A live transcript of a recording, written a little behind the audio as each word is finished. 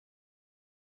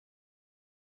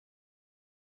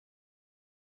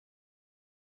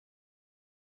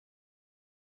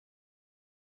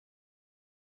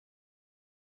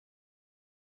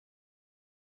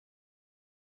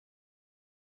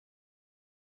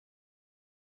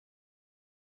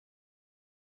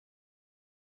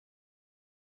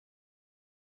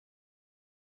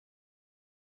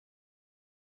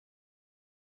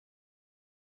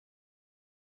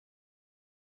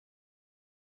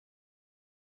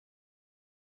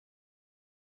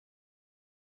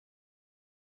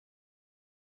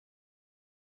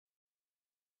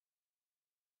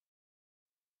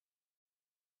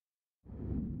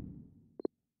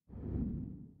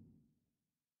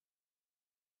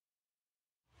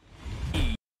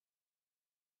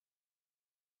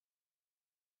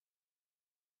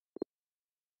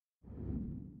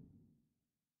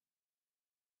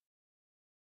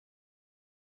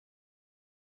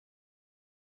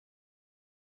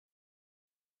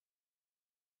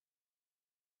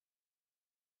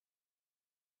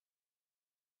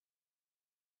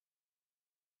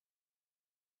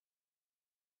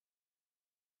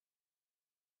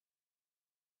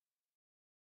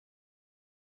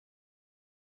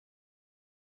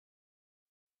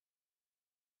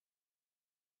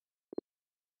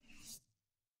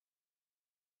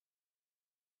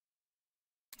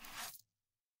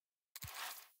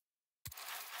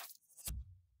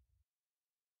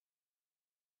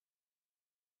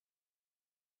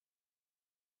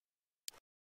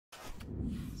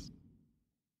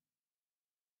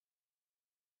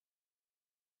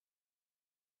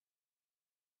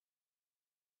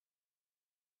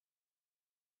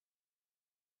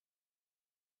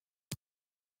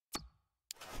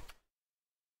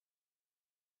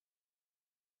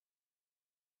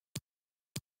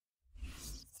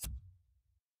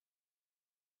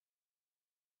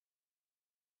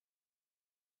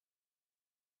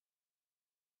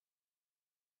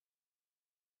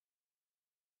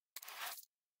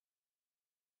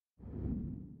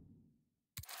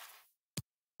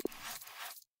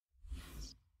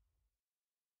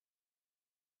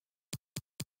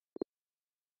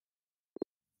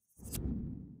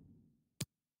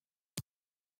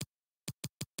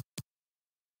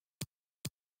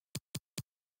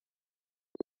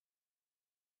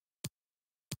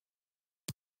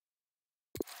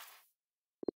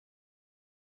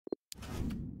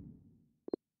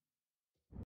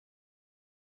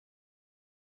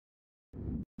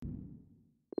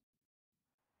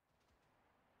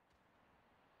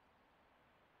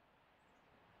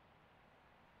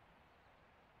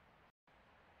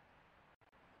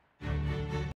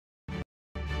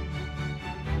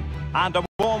And a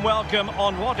warm welcome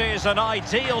on what is an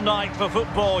ideal night for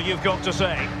football, you've got to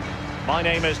say. My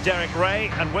name is Derek Ray,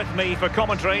 and with me for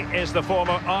commentary is the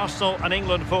former Arsenal and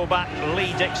England fullback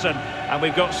Lee Dixon. And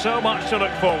we've got so much to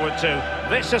look forward to.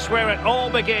 This is where it all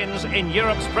begins in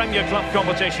Europe's Premier Club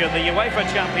competition, the UEFA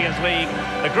Champions League,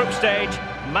 the group stage,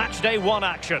 match day 1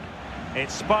 action.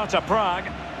 It's Sparta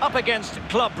Prague up against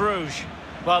Club Brugge.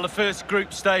 Well, the first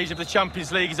group stage of the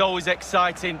Champions League is always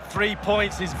exciting. 3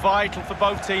 points is vital for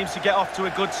both teams to get off to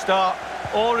a good start.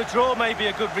 Or a draw may be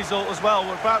a good result as well.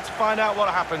 We're about to find out what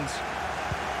happens.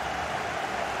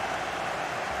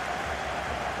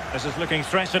 This is looking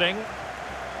threatening.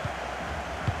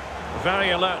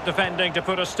 Very alert defending to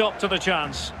put a stop to the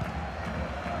chance.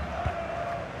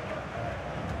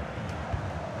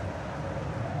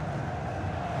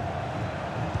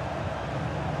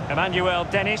 Emmanuel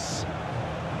Dennis.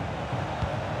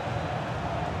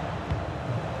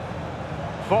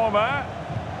 Former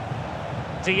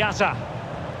Diatta.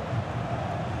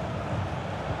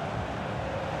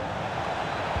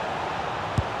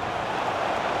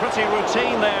 Pretty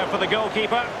routine there for the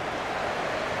goalkeeper.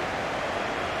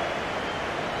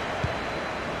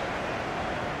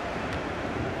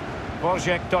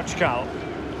 Wojciech Doczkal.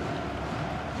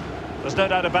 There's no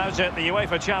doubt about it, the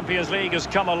UEFA Champions League has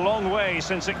come a long way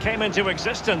since it came into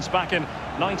existence back in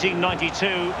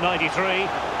 1992-93,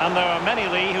 and there are many,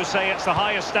 Lee, who say it's the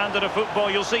highest standard of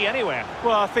football you'll see anywhere.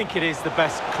 Well, I think it is the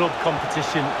best club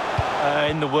competition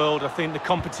in the world. I think the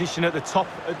competition at the top,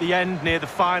 at the end, near the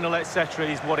final, etc.,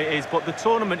 is what it is, but the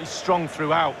tournament is strong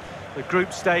throughout. The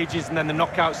group stages and then the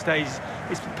knockout stages,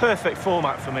 it's the perfect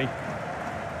format for me.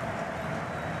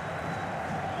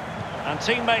 And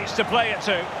teammates to play it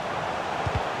to.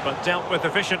 But dealt with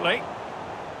efficiently.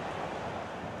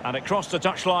 And it crossed the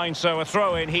touchline, so a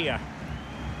throw in here.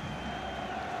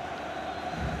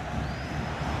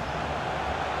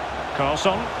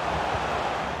 Carlson.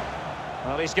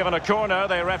 Well, he's given a corner,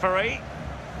 the referee.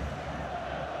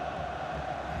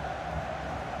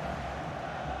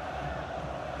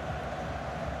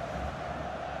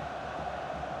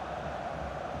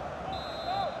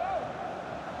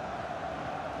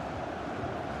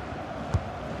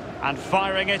 And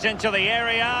firing it into the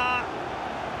area.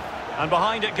 And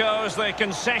behind it goes the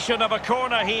concession of a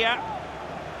corner here.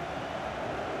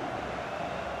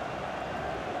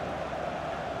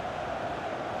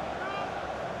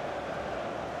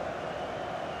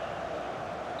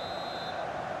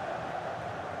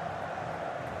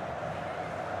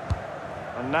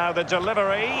 And now the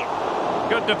delivery.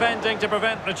 Good defending to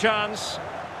prevent the chance.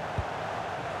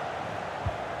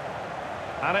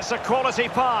 And it's a quality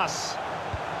pass.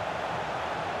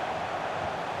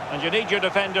 And you need your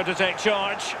defender to take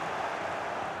charge.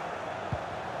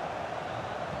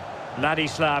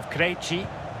 Ladislav Krejci.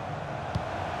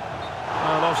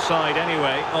 Well, offside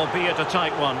anyway, albeit a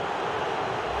tight one.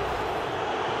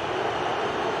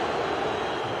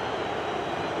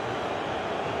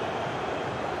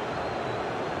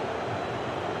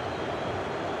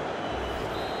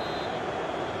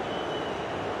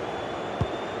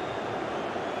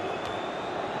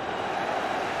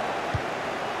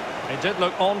 It did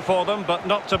look on for them, but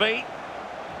not to be.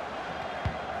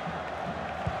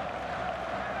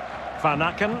 Van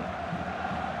Aken.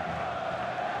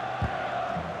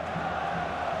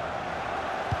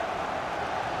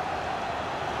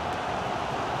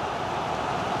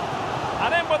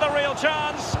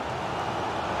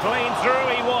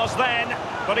 was then,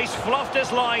 but he's fluffed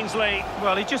his lines, Lee.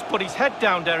 Well, he just put his head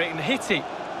down, Derek, and hit it.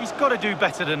 He's got to do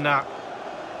better than that.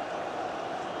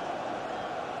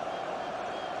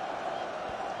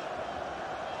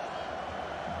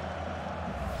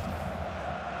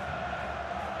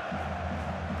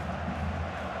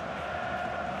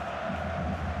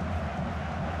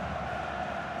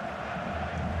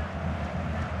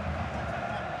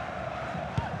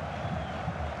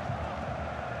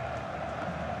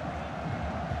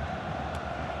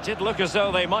 Did look as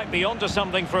though they might be onto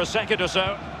something for a second or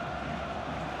so.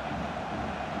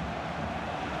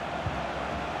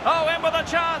 Oh, in with a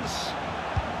chance.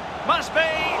 Must be.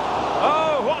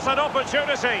 Oh, what an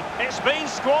opportunity. It's been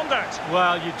squandered.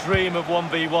 Well, you dream of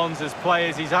 1v1s as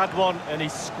players. He's had one and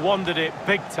he's squandered it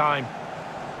big time.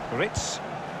 Ritz.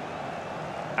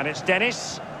 And it's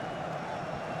Dennis.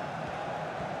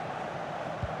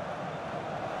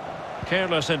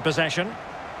 Careless in possession.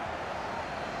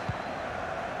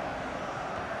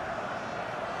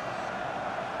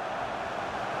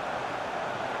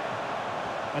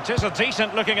 It is a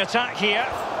decent-looking attack here.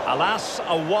 Alas,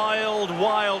 a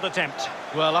wild attempt.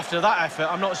 Well, after that effort,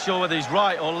 I'm not sure whether he's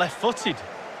right or left-footed.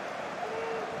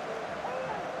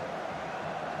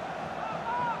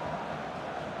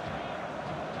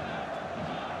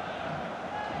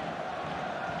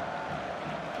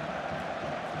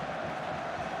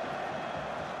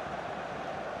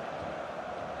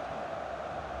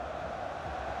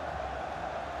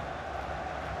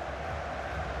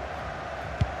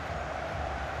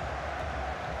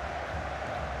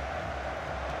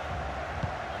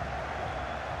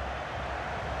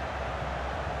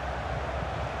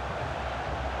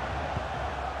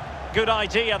 Good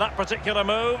idea, that particular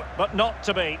move, but not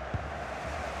to be.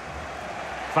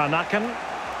 Van Aken.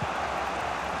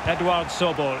 Edouard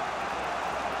Sobol.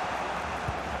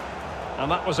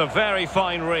 And that was a very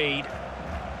fine read.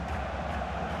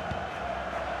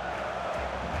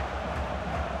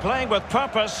 Playing with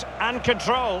purpose and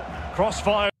control.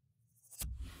 Crossfire.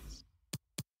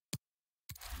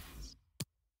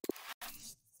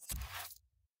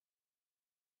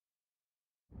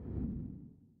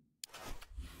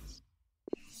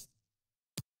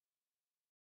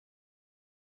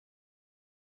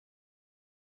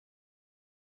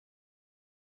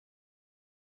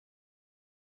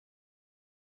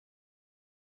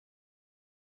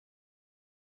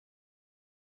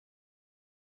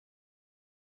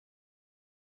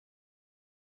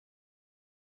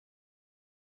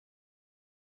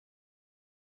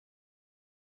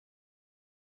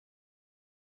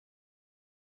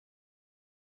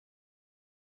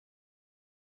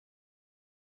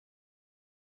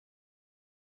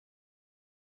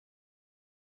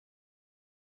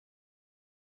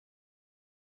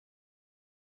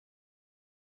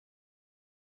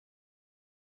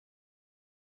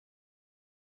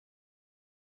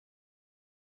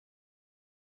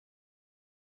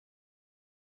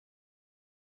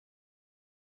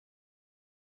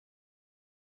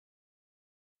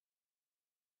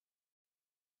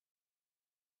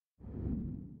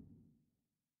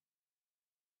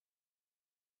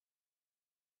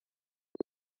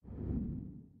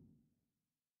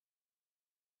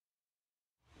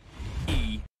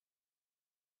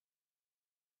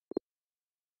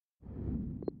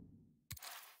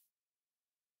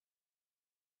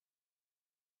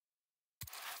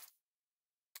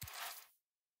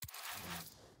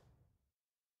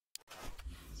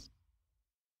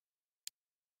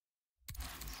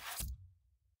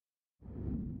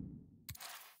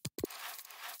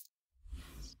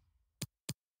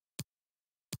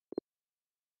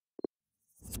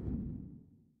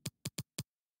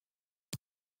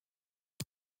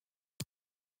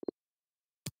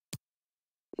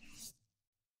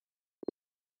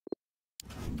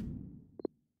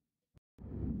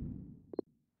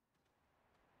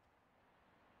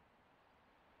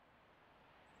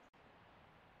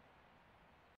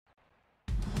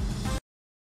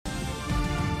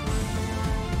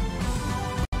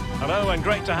 Hello and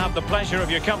great to have the pleasure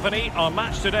of your company. Our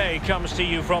match today comes to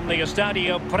you from the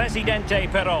Estadio Presidente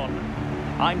Perón.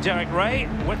 I'm Derek Ray.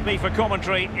 With me for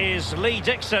commentary is Lee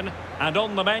Dixon. And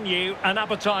on the menu, an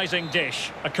appetising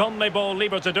dish. A CONMEBOL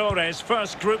Libertadores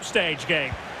first group stage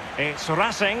game. It's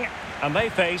Racing and they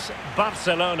face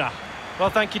Barcelona.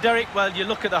 Well, thank you, Derek. Well, you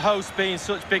look at the hosts being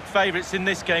such big favourites in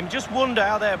this game. Just wonder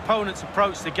how their opponents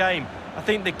approach the game. I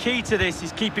think the key to this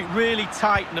is keep it really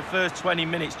tight in the first 20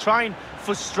 minutes. Try and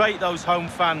frustrate those home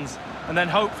fans. And then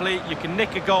hopefully you can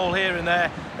nick a goal here and there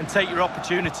and take your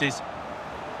opportunities.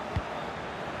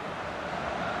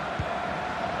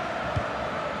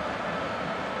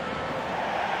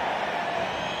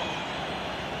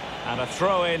 And a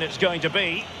throw-in it's going to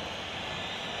be.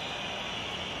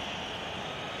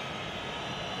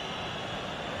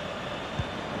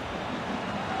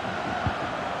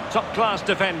 Top-class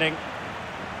defending.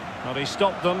 Well, he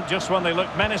stopped them just when they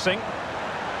looked menacing.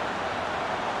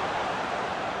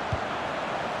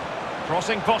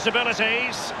 Crossing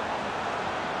possibilities.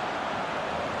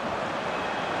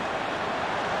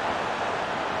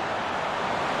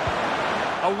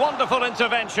 A wonderful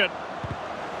intervention.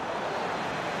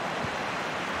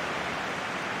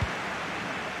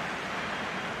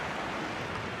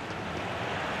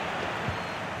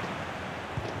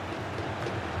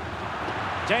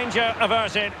 Danger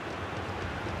averted.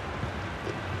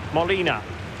 Molina.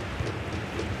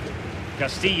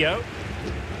 Castillo.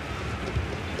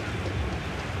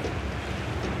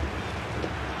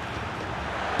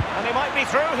 And he might be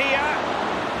through here.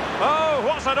 Oh,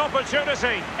 what an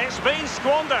opportunity. It's been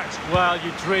squandered. Well,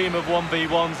 you dream of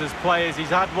 1v1s as players. He's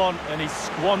had one and he's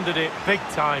squandered it big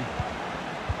time.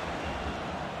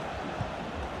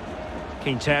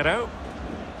 Quintero.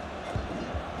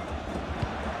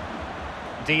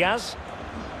 Diaz.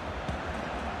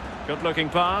 Good-looking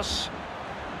pass.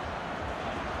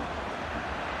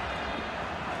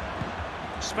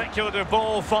 Speculative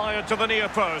ball fired to the near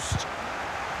post.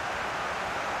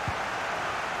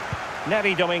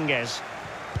 Nery Dominguez.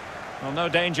 Well, no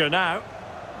danger now.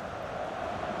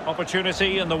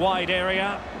 Opportunity in the wide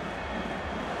area.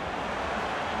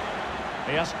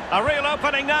 Yes, a real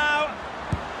opening now.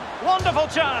 Wonderful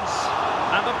chance.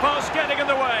 And the post getting in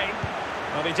the way.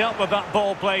 Well, he dealt with that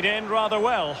ball played in rather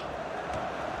well.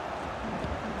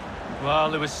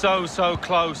 Well, it was so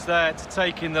close there to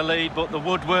taking the lead, but the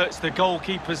woodwork's the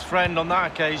goalkeeper's friend on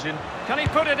that occasion. Can he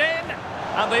put it in?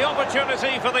 And the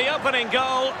opportunity for the opening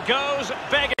goal goes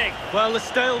begging. Well, the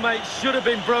stalemate should have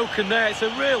been broken there. It's a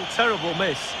real terrible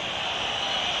miss.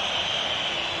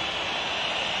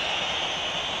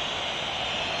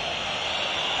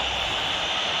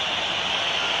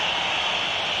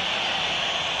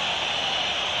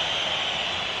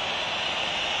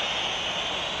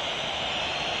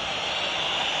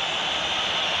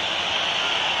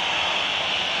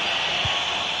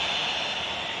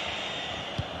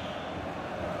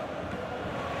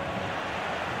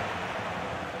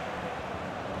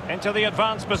 Into the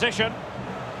advanced position.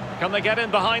 Can they get in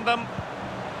behind them?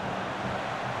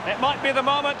 It might be the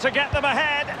moment to get them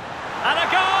ahead. And a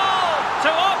goal to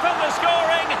open the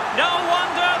scoring. No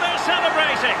wonder they're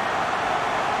celebrating.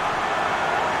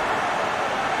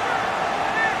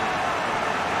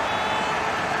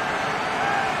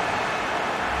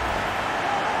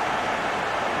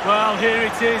 Well, here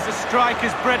it is, a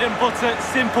striker's bread and butter,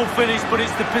 simple finish, but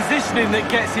it's the positioning that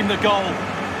gets him the goal.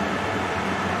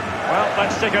 Well,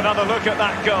 let's take another look at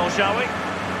that goal, shall we?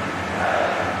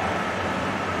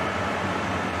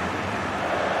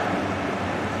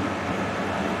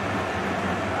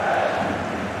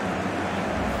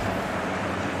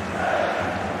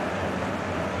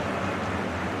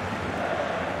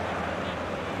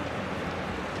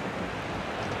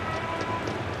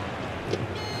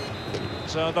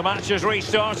 So the match has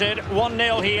restarted,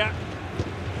 1-0 here.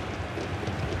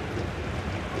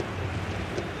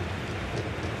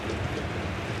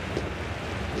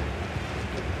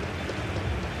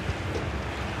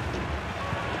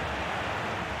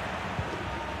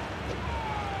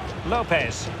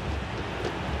 Lopez.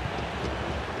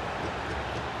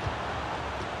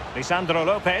 Lisandro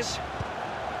Lopez.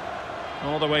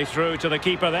 All the way through to the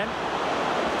keeper then.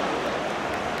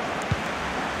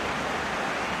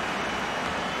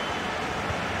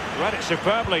 Read it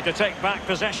superbly to take back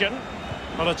possession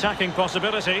for attacking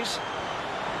possibilities.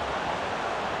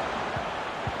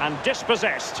 And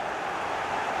dispossessed.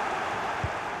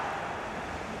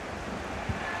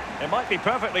 It might be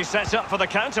perfectly set up for the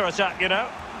counter-attack, you know.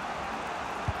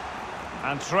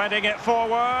 And threading it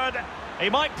forward. He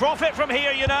might profit from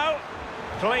here, you know.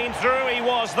 Clean through he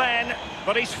was then,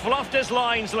 but he's fluffed his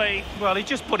lines, Lee. Well, he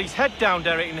just put his head down,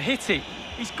 Derek, and hit it.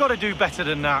 He's got to do better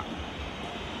than that.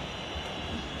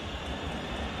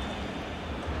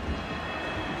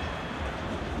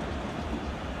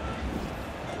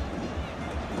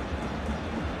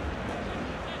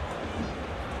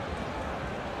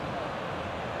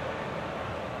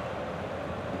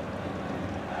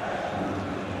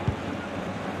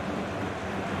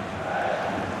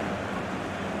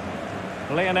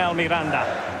 Lionel Miranda.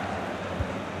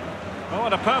 Oh,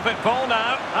 what a perfect ball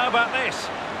now. How about this?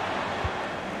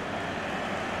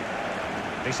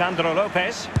 Lisandro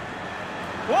Lopez.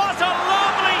 What a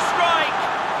lovely strike!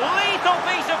 Lethal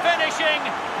piece of finishing.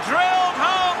 Drilled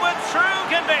home with true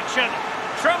conviction.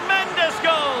 Tremendous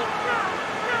goal.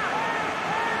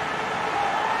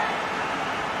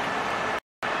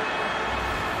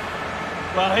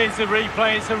 Well, here's the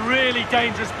replay. It's a really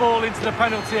dangerous ball into the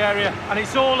penalty area, and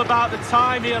it's all about the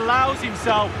time he allows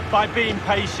himself by being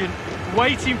patient,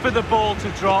 waiting for the ball to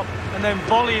drop, and then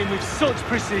volleying with such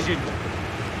precision.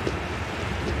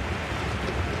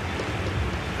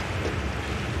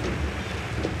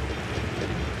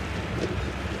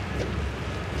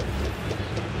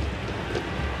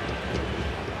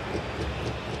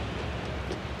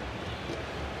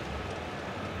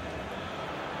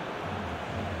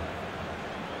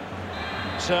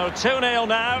 So 2-0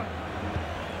 now.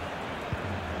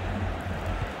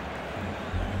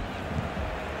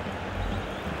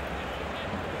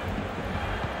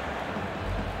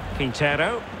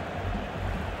 Quintero.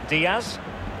 Diaz.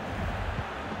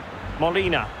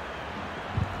 Molina.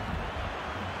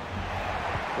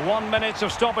 1 minute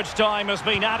of stoppage time has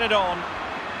been added on.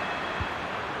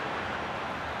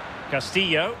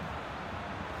 Castillo.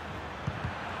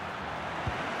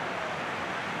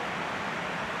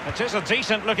 It is a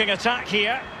decent-looking attack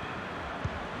here.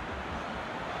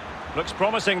 Looks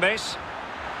promising, this.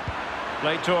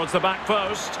 Played towards the back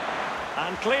post.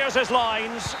 And clears his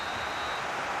lines.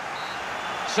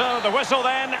 So, the whistle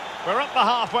then. We're at the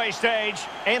halfway stage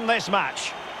in this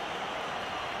match.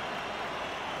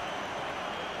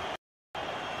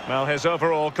 Well, his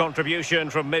overall contribution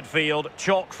from midfield,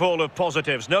 chock full of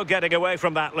positives. No getting away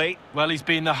from that, Lee. Well, he's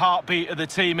been the heartbeat of the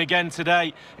team again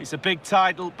today. It's a big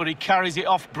title, but he carries it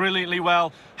off brilliantly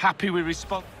well. Happy with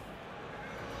response.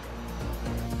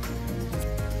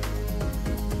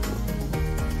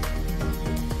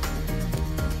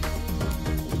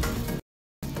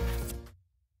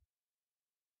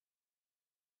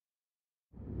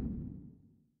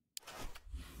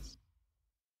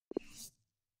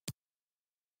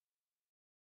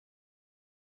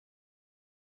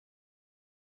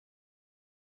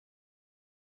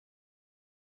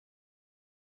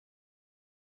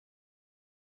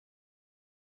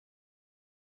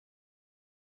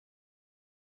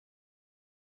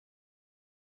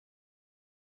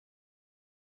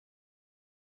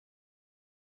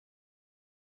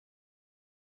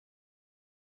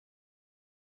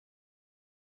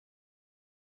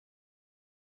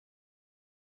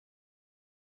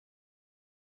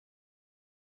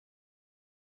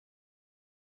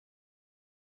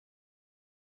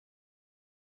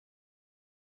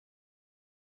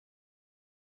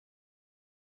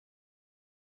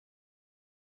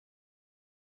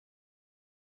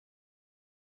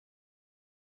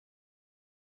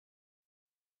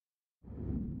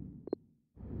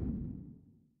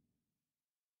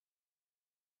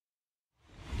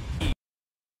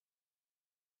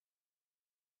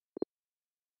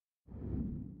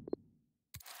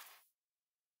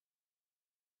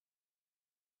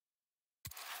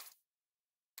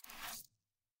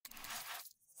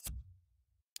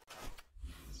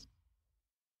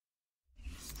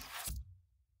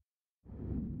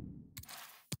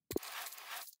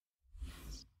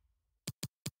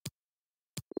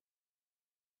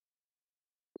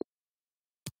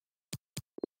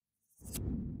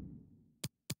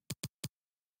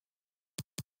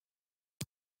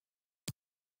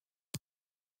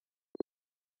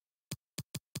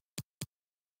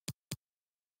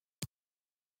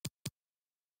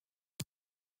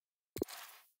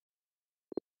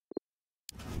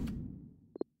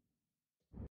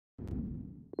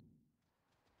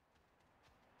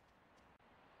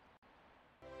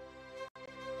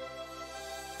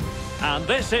 And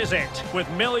this is it. With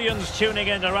millions tuning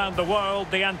in around the world,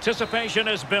 the anticipation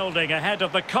is building ahead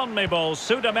of the CONMEBOL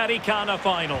Sudamericana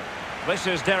final. This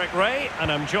is Derek Ray,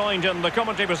 and I'm joined in the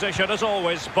commentary position, as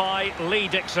always, by Lee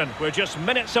Dixon. We're just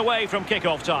minutes away from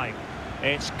kick-off time.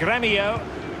 It's Gremio,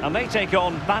 and they take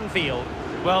on Banfield.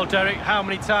 Well, Derek, how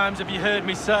many times have you heard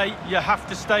me say you have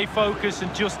to stay focused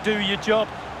and just do your job?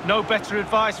 No better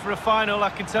advice for a final, I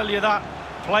can tell you that.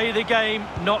 Play the game,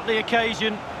 not the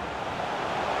occasion.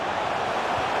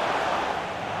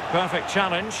 Perfect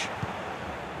challenge.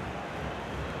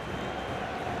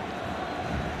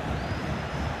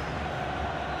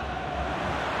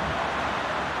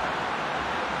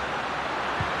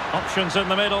 Options in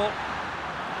the middle.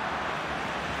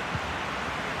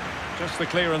 Just the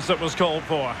clearance that was called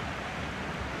for.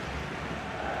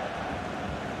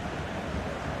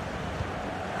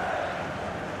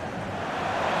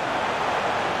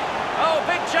 Oh,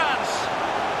 big chance.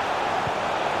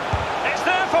 It's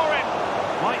there for him.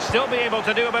 Might still be able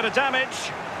to do a bit of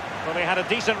damage. Well, he had a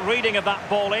decent reading of that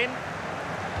ball in.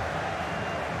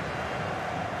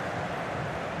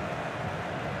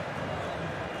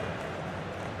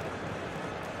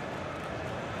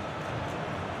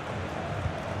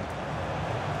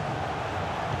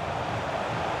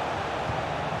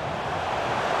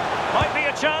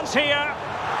 chance here.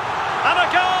 And a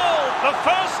goal! The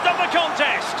first of the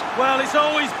contest. Well, it's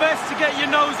always best to get your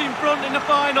nose in front in the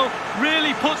final.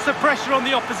 Really puts the pressure on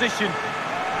the opposition.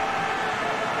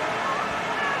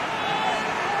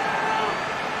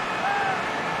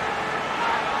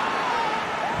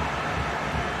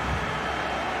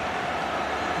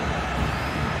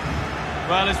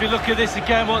 Well, as we look at this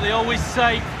again, what they always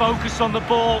say, focus on the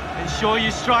ball, ensure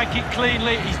you strike it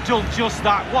cleanly. He's done just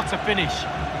that. What a finish.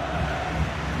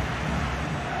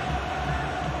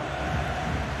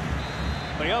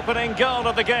 The opening goal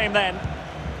of the game then.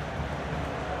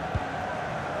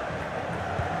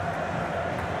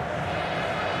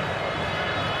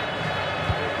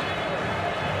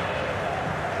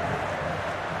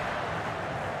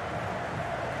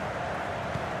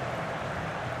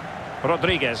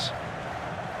 Rodriguez.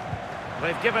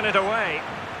 They've given it away.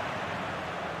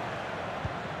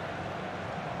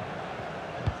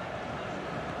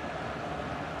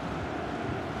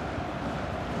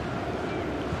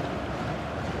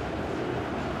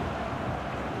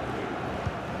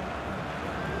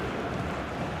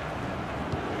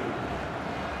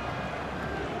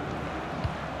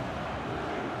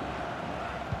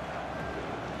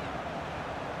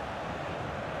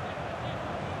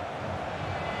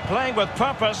 Playing with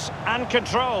purpose and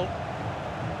control.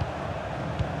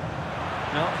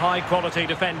 Well, high quality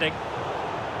defending.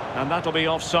 And that'll be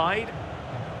offside.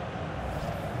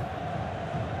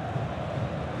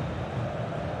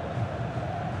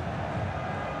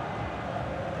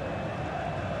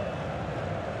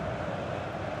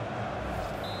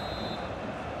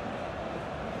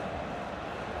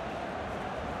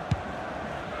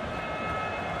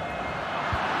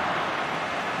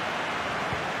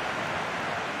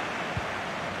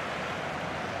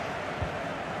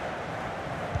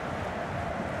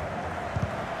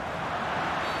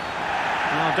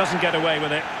 Doesn't get away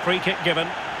with it. Free kick given.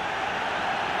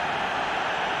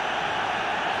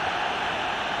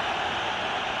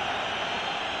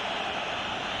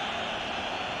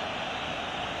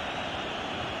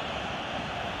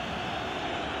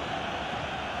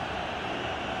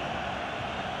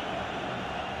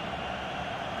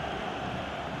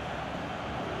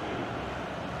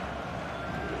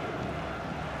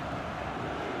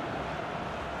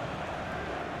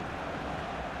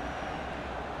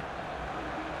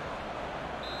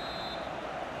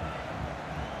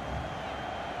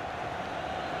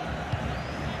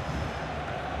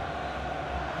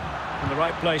 The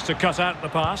right place to cut out the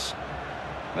pass.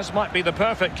 This might be the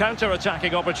perfect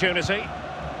counter-attacking opportunity.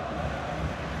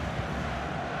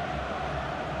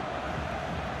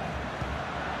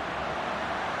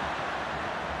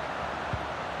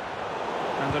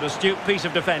 And an astute piece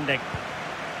of defending.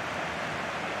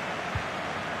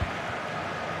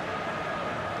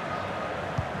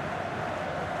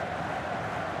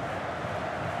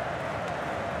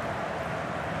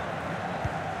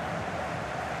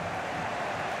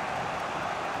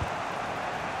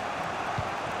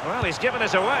 Well, he's given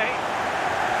us away.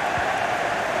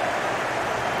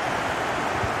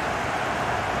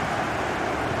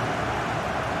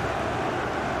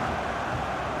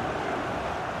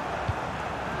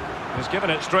 He's given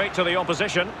it straight to the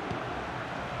opposition.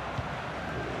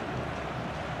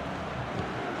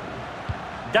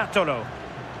 Datolo.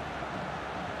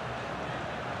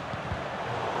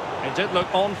 It did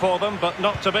look on for them, but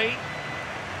not to be.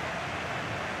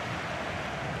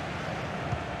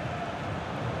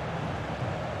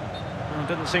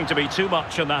 Didn't seem to be too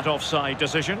much in that offside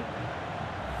decision.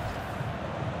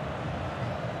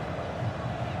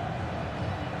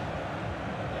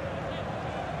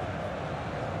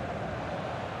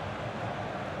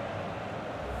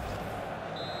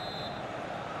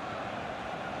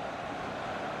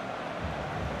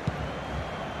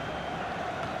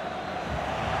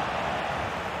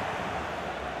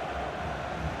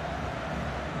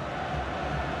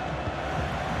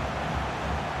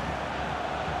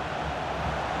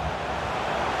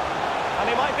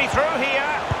 Through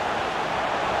here.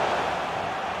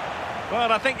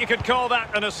 Well, I think you could call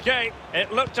that an escape.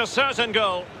 It looked a certain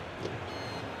goal.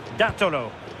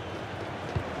 Datolo.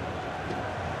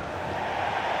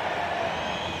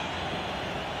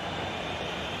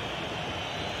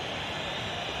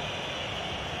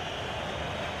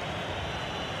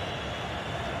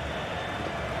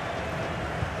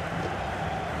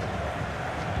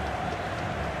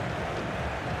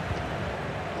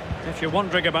 If you're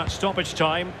wondering about stoppage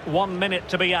time, 1 minute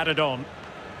to be added on.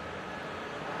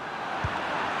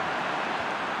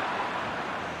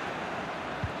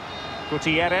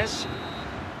 Gutierrez.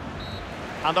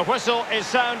 And the whistle is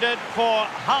sounded for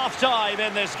half-time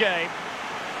in this game.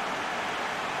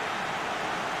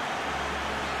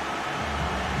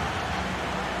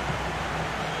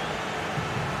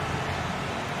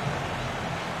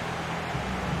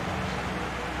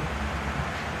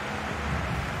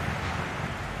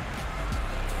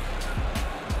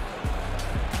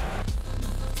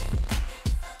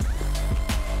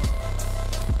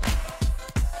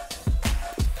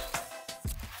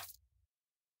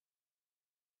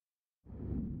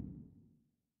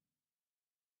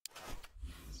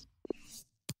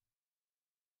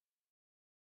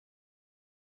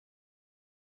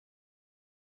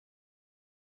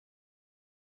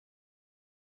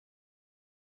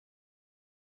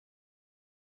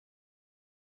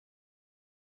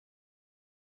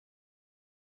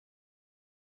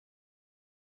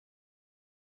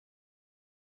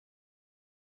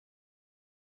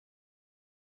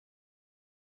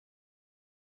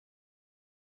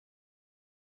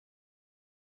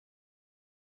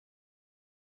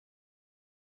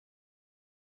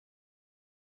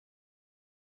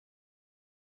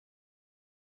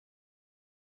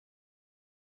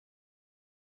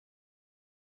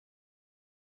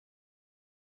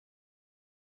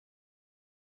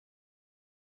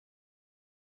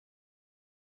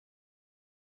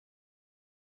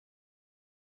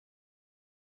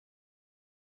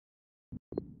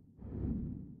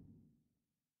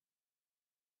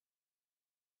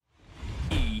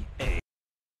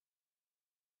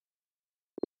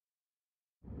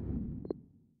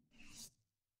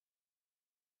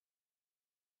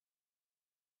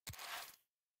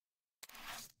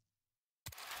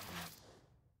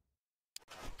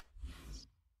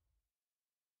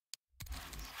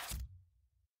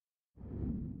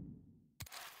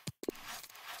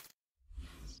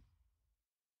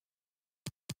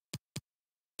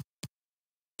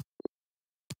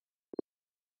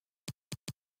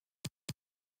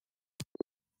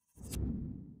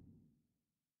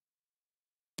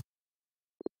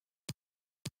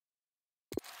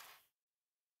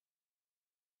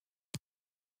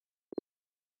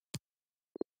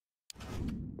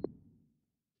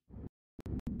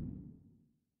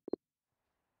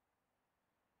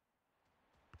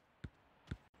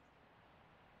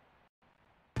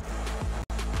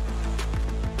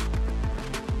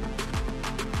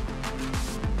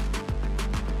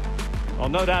 Well,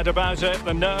 no doubt about it,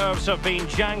 the nerves have been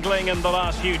jangling in the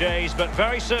last few days, but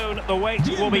very soon the wait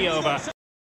will be over.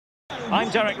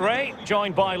 I'm Derek Ray,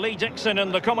 joined by Lee Dixon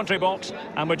in the commentary box,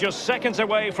 and we're just seconds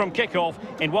away from kickoff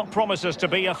in what promises to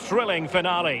be a thrilling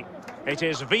finale. It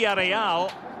is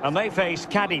Villarreal, and they face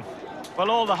Cadiz. Well,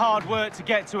 all the hard work to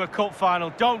get to a cup final.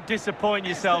 Don't disappoint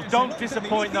yourself. Don't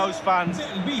disappoint those fans.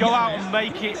 Go out and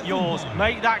make it yours.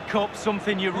 Make that cup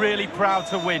something you're really proud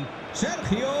to win.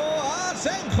 Sergio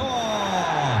Asenjo.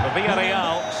 The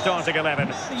Villarreal starting 11.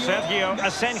 Sergio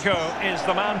Asenjo is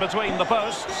the man between the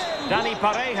posts. Dani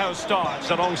Parejo starts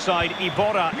alongside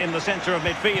Iborra in the centre of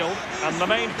midfield. And the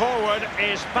main forward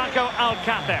is Paco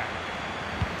Alcácer.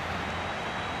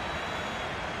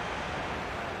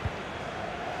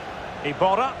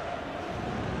 Iborra.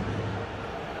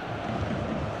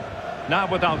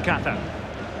 Now with Alcácer.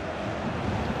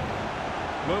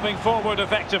 Moving forward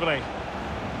effectively.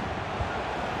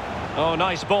 Oh,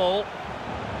 nice ball.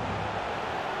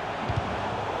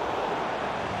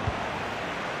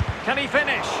 Can he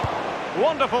finish?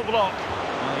 Wonderful block.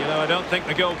 Well, you know, I don't think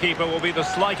the goalkeeper will be the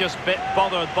slightest bit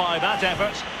bothered by that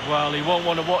effort. Well, he won't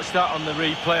want to watch that on the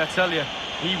replay, I tell you.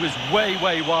 He was way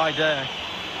wide there.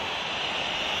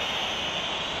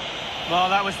 Well,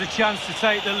 that was the chance to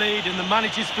take the lead, and the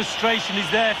manager's frustration is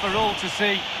there for all to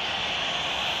see.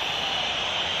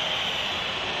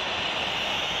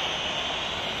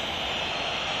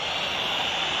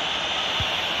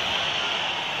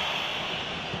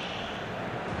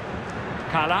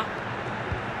 Cala.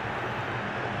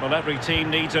 Well, every team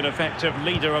needs an effective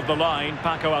leader of the line.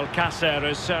 Paco Alcácer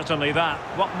is certainly that.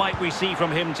 What might we see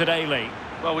from him today, Lee?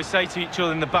 Well, we say to each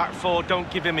other in the back four, don't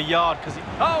give him a yard, because he...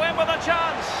 Oh, in with a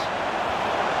chance!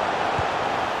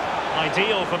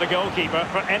 Ideal for the goalkeeper,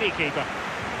 for any keeper.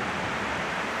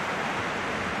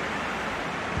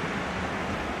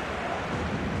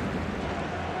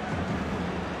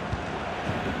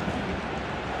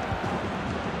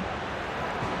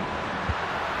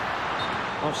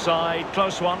 Offside,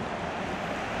 close one.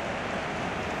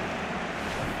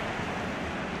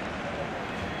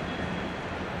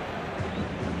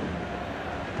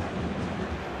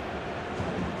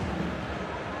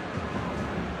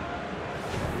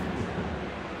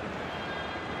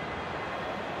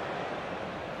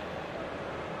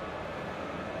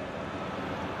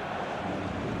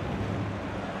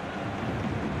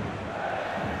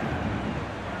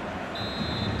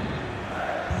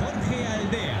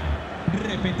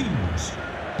 Repetimos,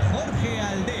 Jorge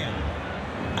Aldea,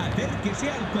 acérquese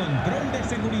al control de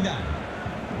seguridad.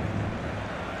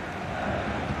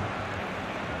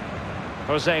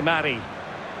 Jose Mari.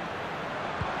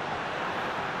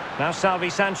 Now Salvi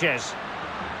Sanchez.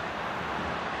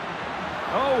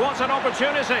 Oh, what an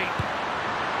opportunity.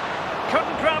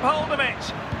 Couldn't grab hold of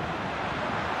it.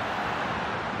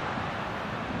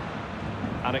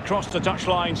 And it crossed the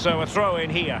touchline, so a throw in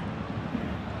here.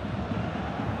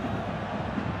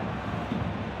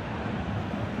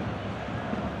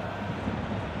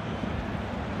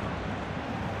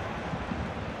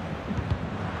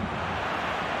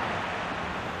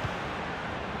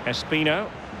 Espino.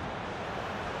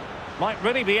 Might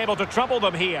really be able to trouble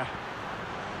them here.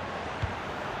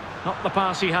 Not the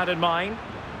pass he had in mind.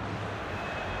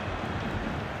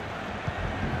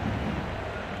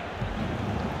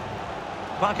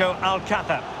 Paco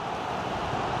Alcácer.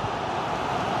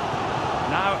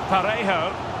 Now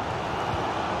Parejo.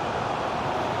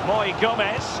 Moy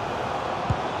Gomez.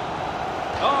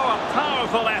 Oh, a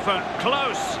powerful effort.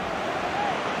 Close.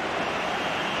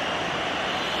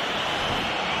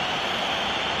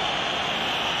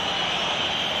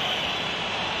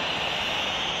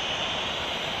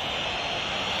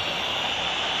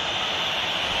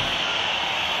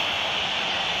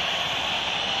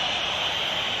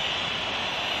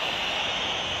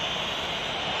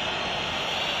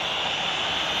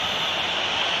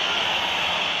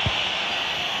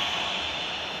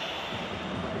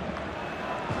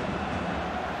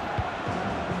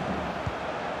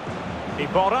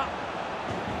 Iborra.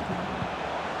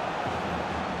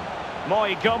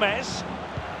 Moy Gomez.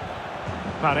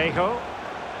 Parejo.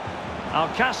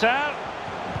 Alcácer.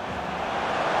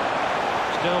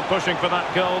 Still pushing for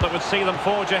that goal that would see them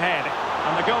forge ahead.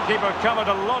 And the goalkeeper covered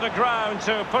a lot of ground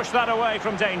to push that away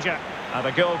from danger. And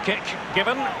a goal kick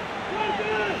given.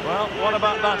 Well, what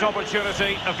about that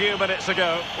opportunity a few minutes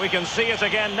ago? We can see it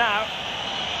again now.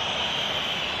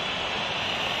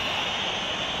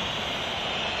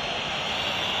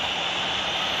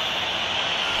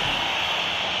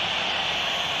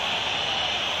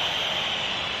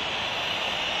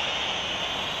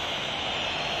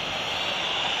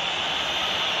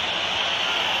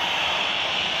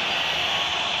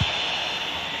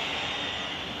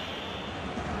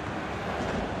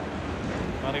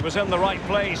 And he was in the right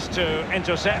place to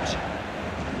intercept.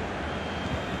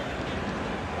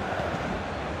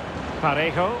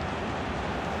 Parejo.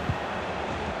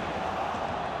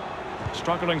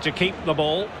 Struggling to keep the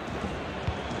ball.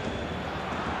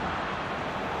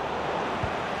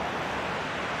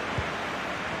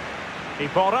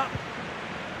 Iborra.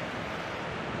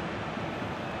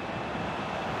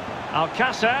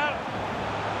 Alcácer.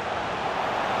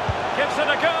 Gives it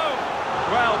a go.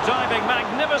 Well, diving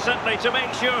magnificently to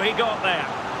make sure he got there.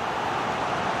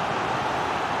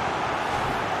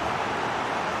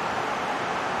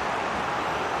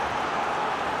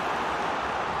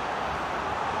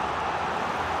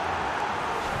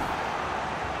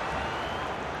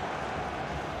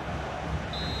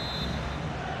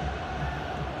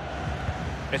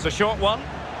 It's a short one.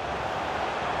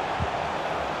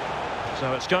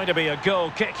 So it's going to be a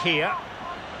goal kick here.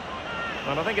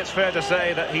 And I think it's fair to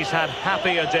say that he's had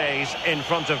happier days in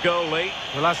front of goalie.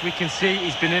 Well, as we can see,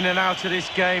 he's been in and out of this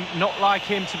game. Not like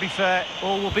him, to be fair.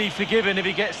 All will be forgiven if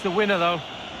he gets the winner, though.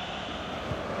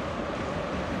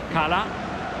 Kala.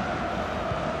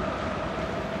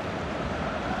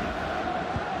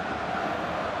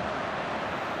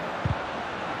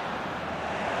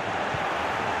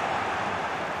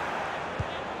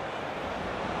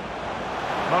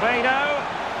 Moreno.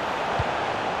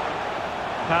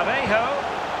 Parejo.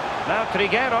 Now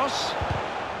Trigueros.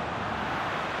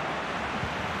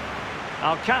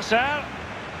 Alcácer.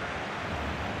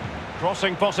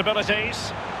 Crossing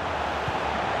possibilities.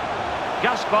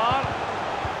 Gaspar.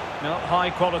 No, high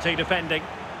quality defending.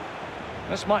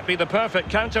 This might be the perfect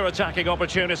counter-attacking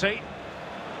opportunity.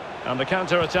 And the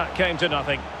counter-attack came to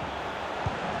nothing.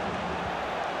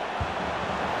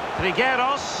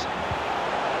 Trigueros.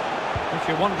 If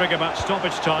you're wondering about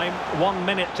stoppage time, 1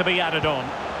 minute to be added on.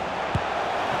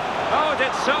 Oh,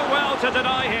 did so well to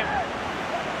deny him.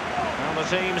 Well, the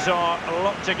teams are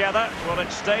locked together. Will it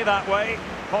stay that way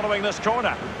following this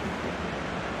corner?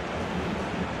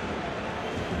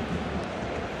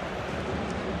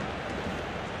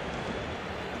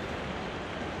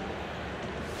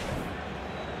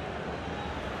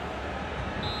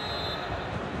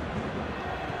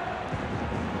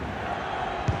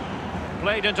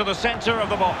 Played into the centre of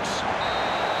the box.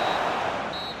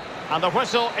 And the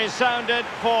whistle is sounded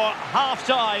for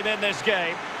half-time in this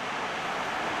game.